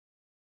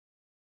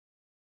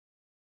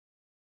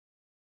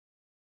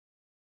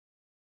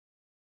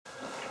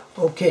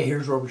Okay,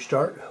 here's where we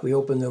start. We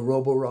open the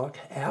Roborock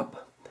app.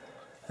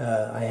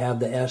 I have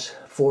the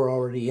S4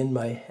 already in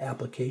my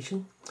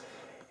application,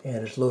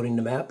 and it's loading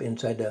the map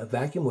inside the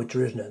vacuum, which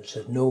there is none. It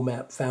says no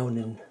map found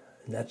in,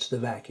 and that's the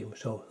vacuum.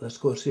 So let's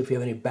go see if we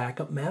have any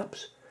backup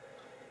maps.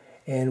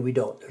 And we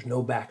don't. There's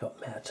no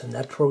backup maps, and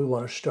that's where we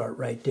want to start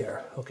right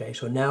there. Okay,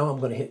 so now I'm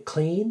going to hit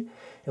clean,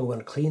 and we're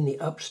going to clean the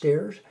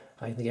upstairs.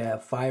 I think I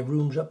have 5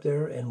 rooms up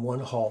there and 1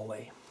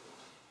 hallway.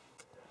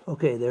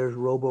 Okay, there's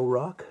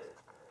Roborock.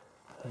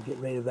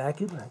 Getting ready to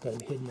vacuum. I got him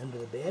hidden under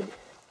the bed.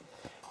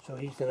 So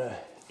he's going to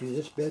do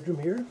this bedroom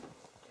here.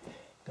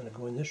 Going to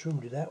go in this room,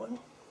 do that one.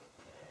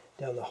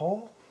 Down the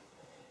hall.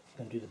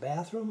 Going to do the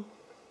bathroom.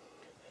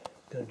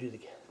 Going to do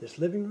this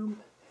living room.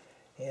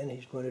 And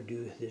he's going to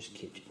do this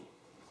kitchen.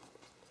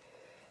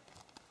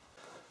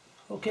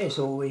 Okay,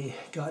 so we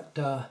got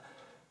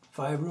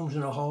 5 rooms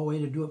and a hallway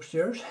to do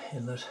upstairs.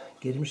 And let's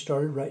get him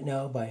started right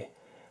now by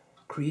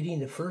creating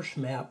the first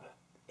map.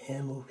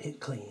 And we'll hit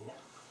clean.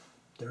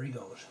 There he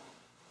goes.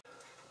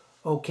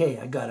 Okay,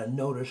 I got a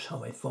notice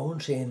on my phone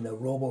saying the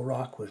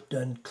Roborock was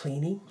done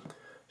cleaning.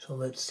 So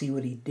let's see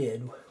what he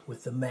did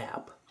with the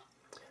map.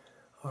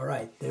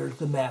 Alright, there's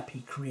the map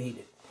he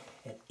created.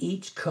 And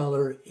each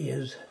color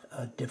is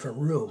a different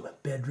room.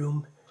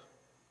 Bedroom,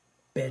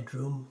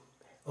 bedroom.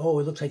 Oh,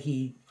 it looks like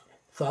he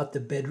thought the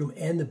bedroom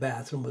and the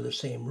bathroom were the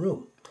same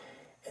room.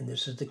 And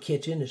this is the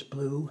kitchen, it's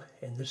blue.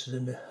 And this is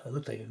it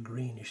looks like a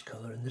greenish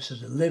color. And this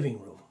is the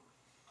living room.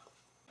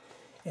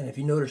 And if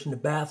you notice in the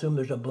bathroom,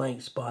 there's a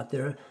blank spot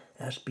there.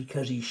 That's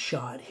because he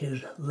shot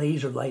his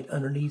laser light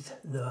underneath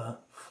the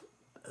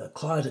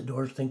closet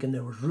doors, thinking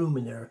there was room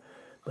in there.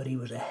 But he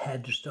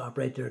had to stop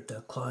right there at the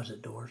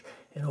closet doors.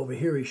 And over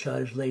here, he shot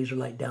his laser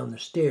light down the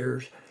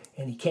stairs.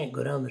 And he can't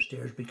go down the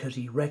stairs because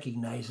he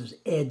recognizes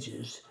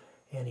edges.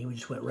 And he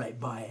just went right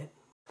by it.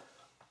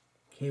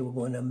 Okay, we'll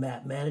go into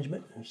map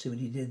management and see what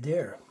he did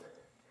there.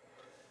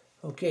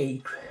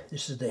 Okay,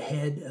 this is the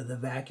head of the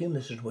vacuum.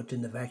 This is what's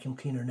in the vacuum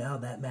cleaner now,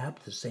 that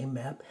map, the same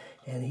map.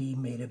 And he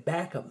made a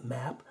backup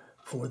map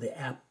for the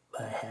app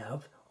I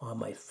have on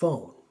my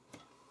phone.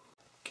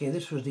 Okay,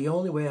 this was the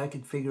only way I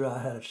could figure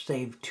out how to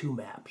save 2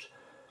 maps.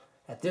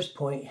 At this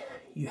point,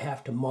 you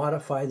have to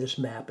modify this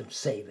map and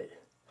save it.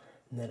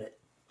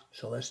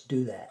 So let's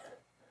do that.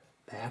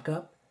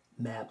 Backup,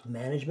 map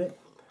management.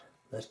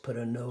 Let's put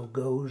a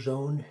no-go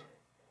zone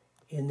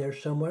in there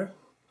somewhere.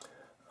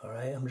 All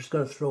right, I'm just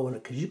going to throw in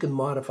it because you can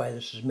modify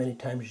this as many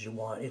times as you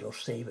want. It'll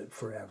save it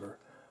forever.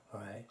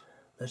 All right,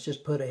 let's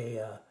just put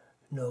a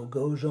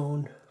no-go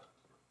zone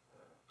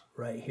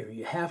right here.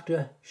 You have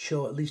to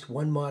show at least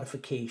 1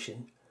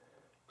 modification.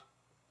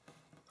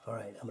 All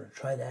right, I'm going to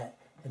try that,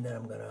 and then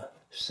I'm going to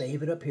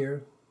save it up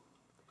here.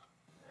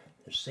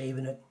 Just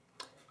saving it.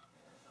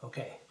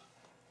 Okay,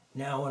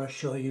 now I want to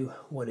show you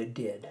what it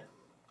did.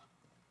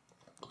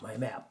 My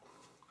map.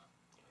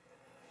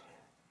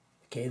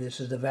 Okay, this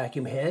is the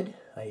vacuum head.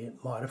 I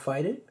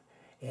modified it,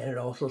 and it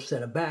also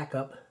sent a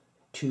backup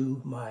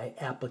to my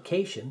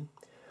application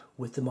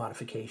with the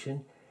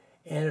modification,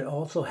 and it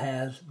also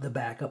has the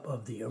backup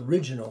of the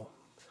original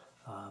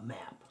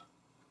map.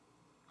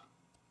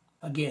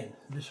 Again,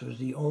 this was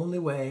the only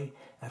way,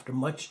 after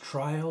much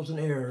trials and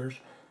errors,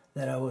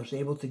 that I was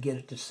able to get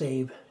it to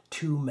save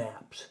 2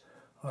 maps.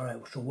 All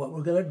right, so what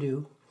we're going to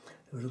do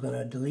is we're going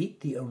to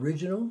delete the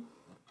original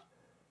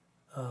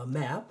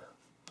map.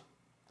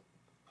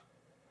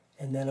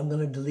 And then I'm going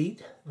to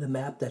delete the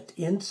map that's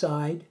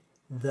inside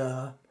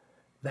the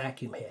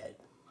vacuum head.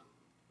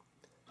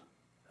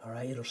 All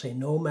right, it'll say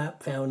no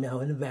map found now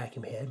in the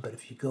vacuum head, but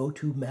if you go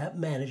to map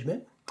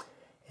management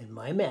and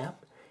my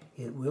map,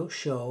 it will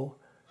show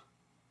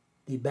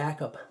the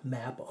backup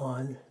map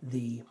on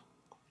the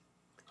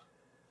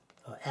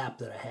app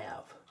that I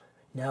have.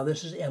 Now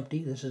this is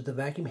empty. This is the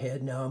vacuum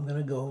head. Now I'm going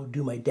to go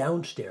do my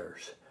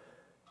downstairs.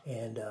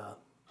 And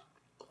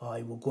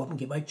I will go up and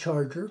get my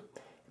charger,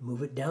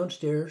 move it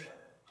downstairs,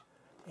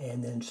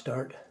 and then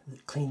start the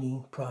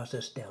cleaning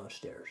process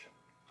downstairs.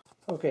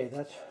 Okay,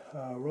 that's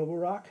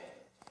Roborock,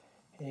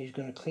 and he's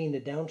going to clean the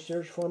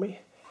downstairs for me.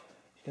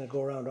 He's going to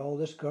go around all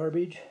this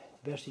garbage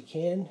the best he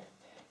can,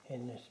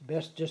 and it's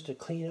best just to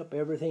clean up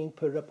everything,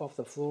 put it up off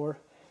the floor.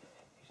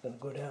 He's going to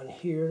go down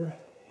here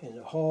in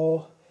the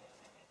hall,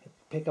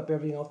 pick up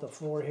everything off the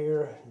floor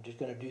here. I'm just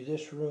going to do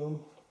this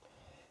room,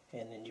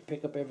 and then you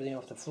pick up everything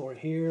off the floor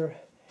here,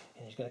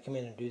 and he's going to come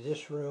in and do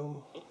this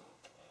room.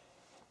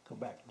 Go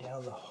back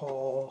down the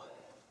hall,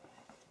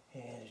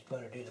 and he's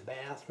going to do the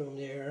bathroom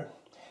there.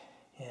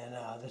 And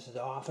this is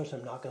the office.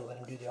 I'm not going to let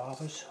him do the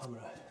office. I'm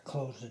going to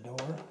close the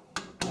door.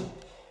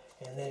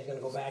 And then he's going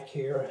to go back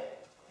here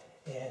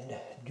and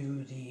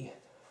do the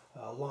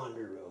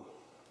laundry room.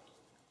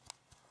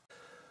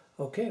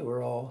 Okay,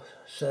 we're all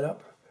set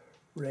up,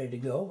 ready to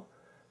go.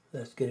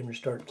 Let's get him to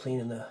start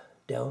cleaning the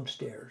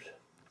downstairs.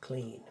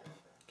 Clean.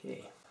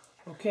 Okay.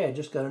 Okay, I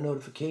just got a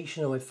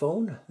notification on my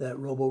phone that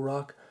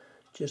Roborock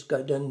just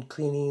got done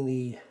cleaning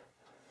the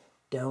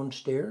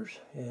downstairs,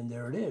 and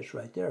there it is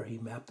right there. He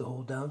mapped the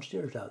whole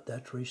downstairs out.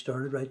 That's where he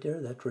started right there.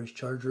 That's where his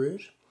charger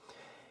is.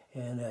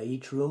 And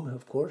each room,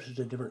 of course, is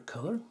a different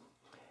color.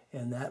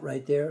 And that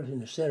right there in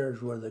the center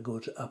is where that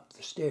goes up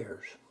the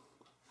stairs.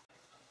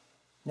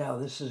 Now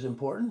this is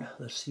important.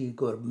 Let's see,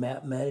 go to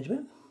Map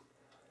Management,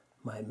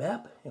 My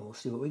Map, and we'll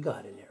see what we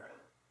got in there.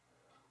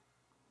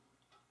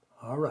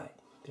 All right,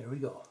 there we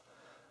go.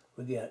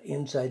 We got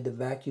inside the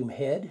vacuum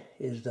head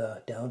is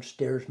the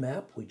downstairs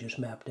map we just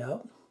mapped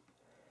out.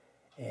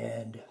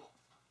 And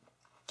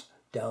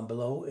down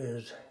below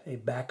is a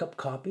backup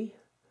copy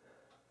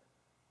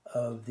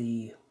of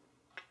the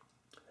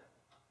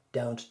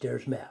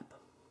downstairs map.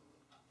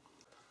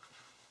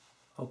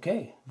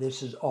 Okay,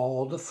 this is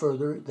all the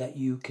further that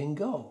you can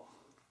go.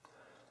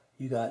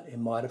 You got a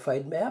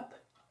modified map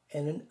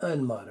and an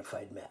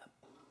unmodified map.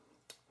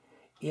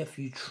 If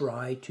you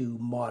try to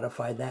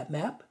modify that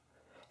map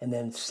and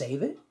then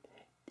save it,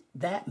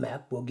 that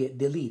map will get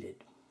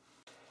deleted.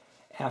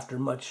 After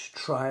much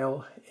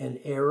trial and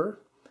error,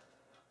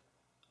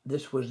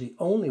 this was the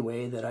only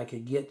way that I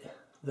could get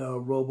the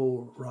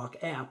Roborock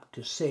app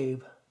to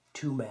save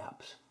two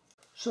maps.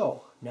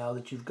 So now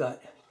that you've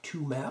got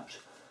two maps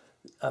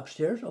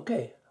upstairs,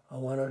 okay, I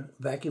want to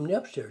vacuum the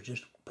upstairs.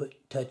 Just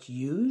touch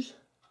use,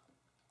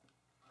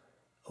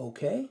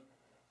 okay,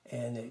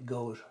 and it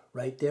goes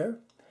right there,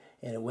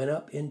 and it went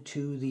up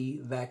into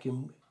the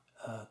vacuum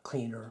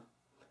cleaner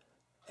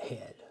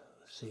head.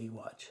 See,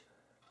 watch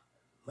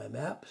my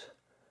maps.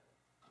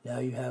 Now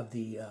you have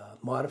the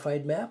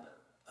modified map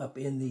up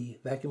in the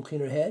vacuum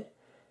cleaner head,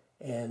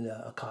 and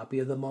a copy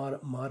of the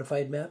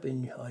modified map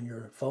on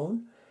your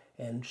phone,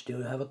 and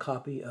still have a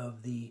copy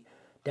of the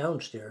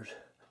downstairs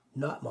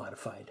not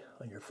modified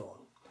on your phone.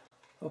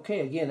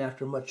 Okay, again,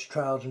 after much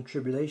trials and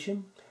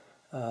tribulation,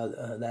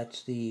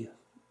 that's the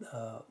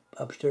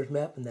upstairs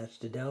map and that's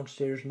the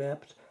downstairs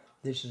maps.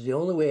 This is the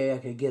only way I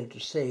could get it to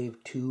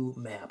save two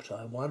maps. So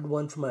I wanted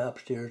one for my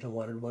upstairs, I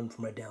wanted one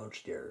for my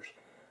downstairs.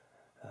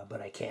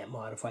 But I can't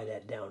modify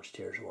that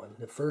downstairs one.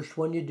 The first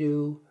one you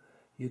do,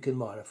 you can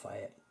modify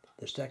it.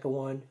 The second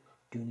one,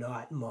 do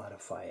not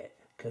modify it,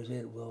 because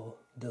it will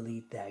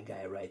delete that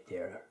guy right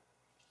there.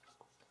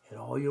 And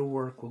all your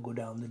work will go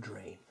down the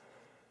drain.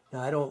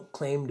 Now, I don't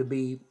claim to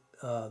be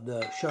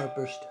the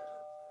sharpest.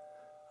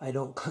 I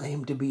don't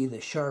claim to be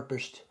the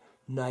sharpest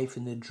knife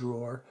in the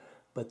drawer,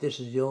 but this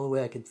is the only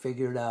way I could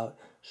figure it out.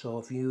 So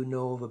if you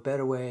know of a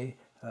better way,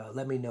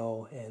 let me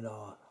know, and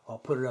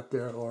I'll put it up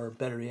there, or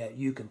better yet,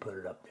 you can put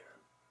it up there.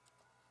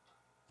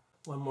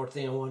 One more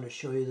thing I wanted to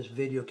show you. This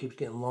video keeps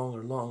getting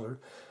longer and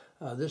longer.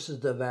 This is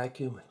the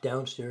vacuum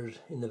downstairs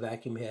in the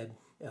vacuum head.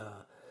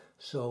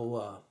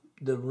 The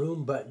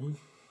room button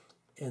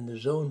and the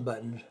zone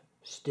buttons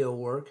still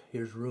work.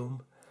 Here's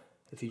room.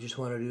 If you just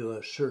want to do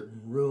a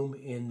certain room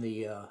in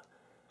the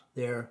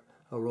there,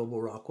 a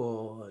Roborock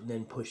will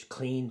then push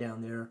clean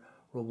down there.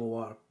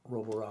 Roborock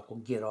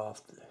will get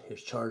off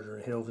his charger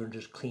and head over there and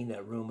just clean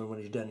that room, and when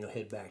he's done, he'll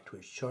head back to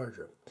his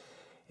charger.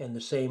 And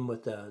the same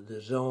with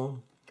the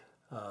zone.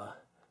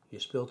 You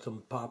spilled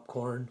some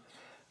popcorn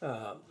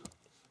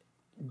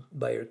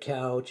by your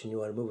couch and you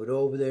want to move it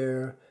over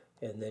there,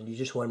 and then you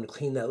just want him to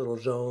clean that little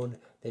zone.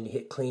 Then you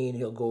hit clean,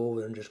 he'll go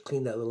over and just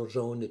clean that little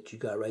zone that you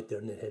got right there,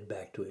 and then head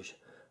back to his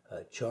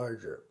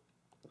charger.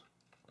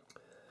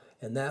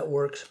 And that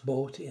works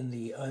both in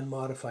the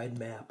unmodified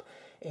map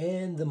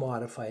and the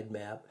modified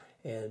map,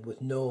 and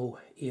with no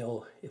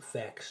ill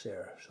effects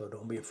there. So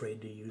don't be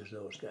afraid to use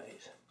those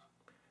guys.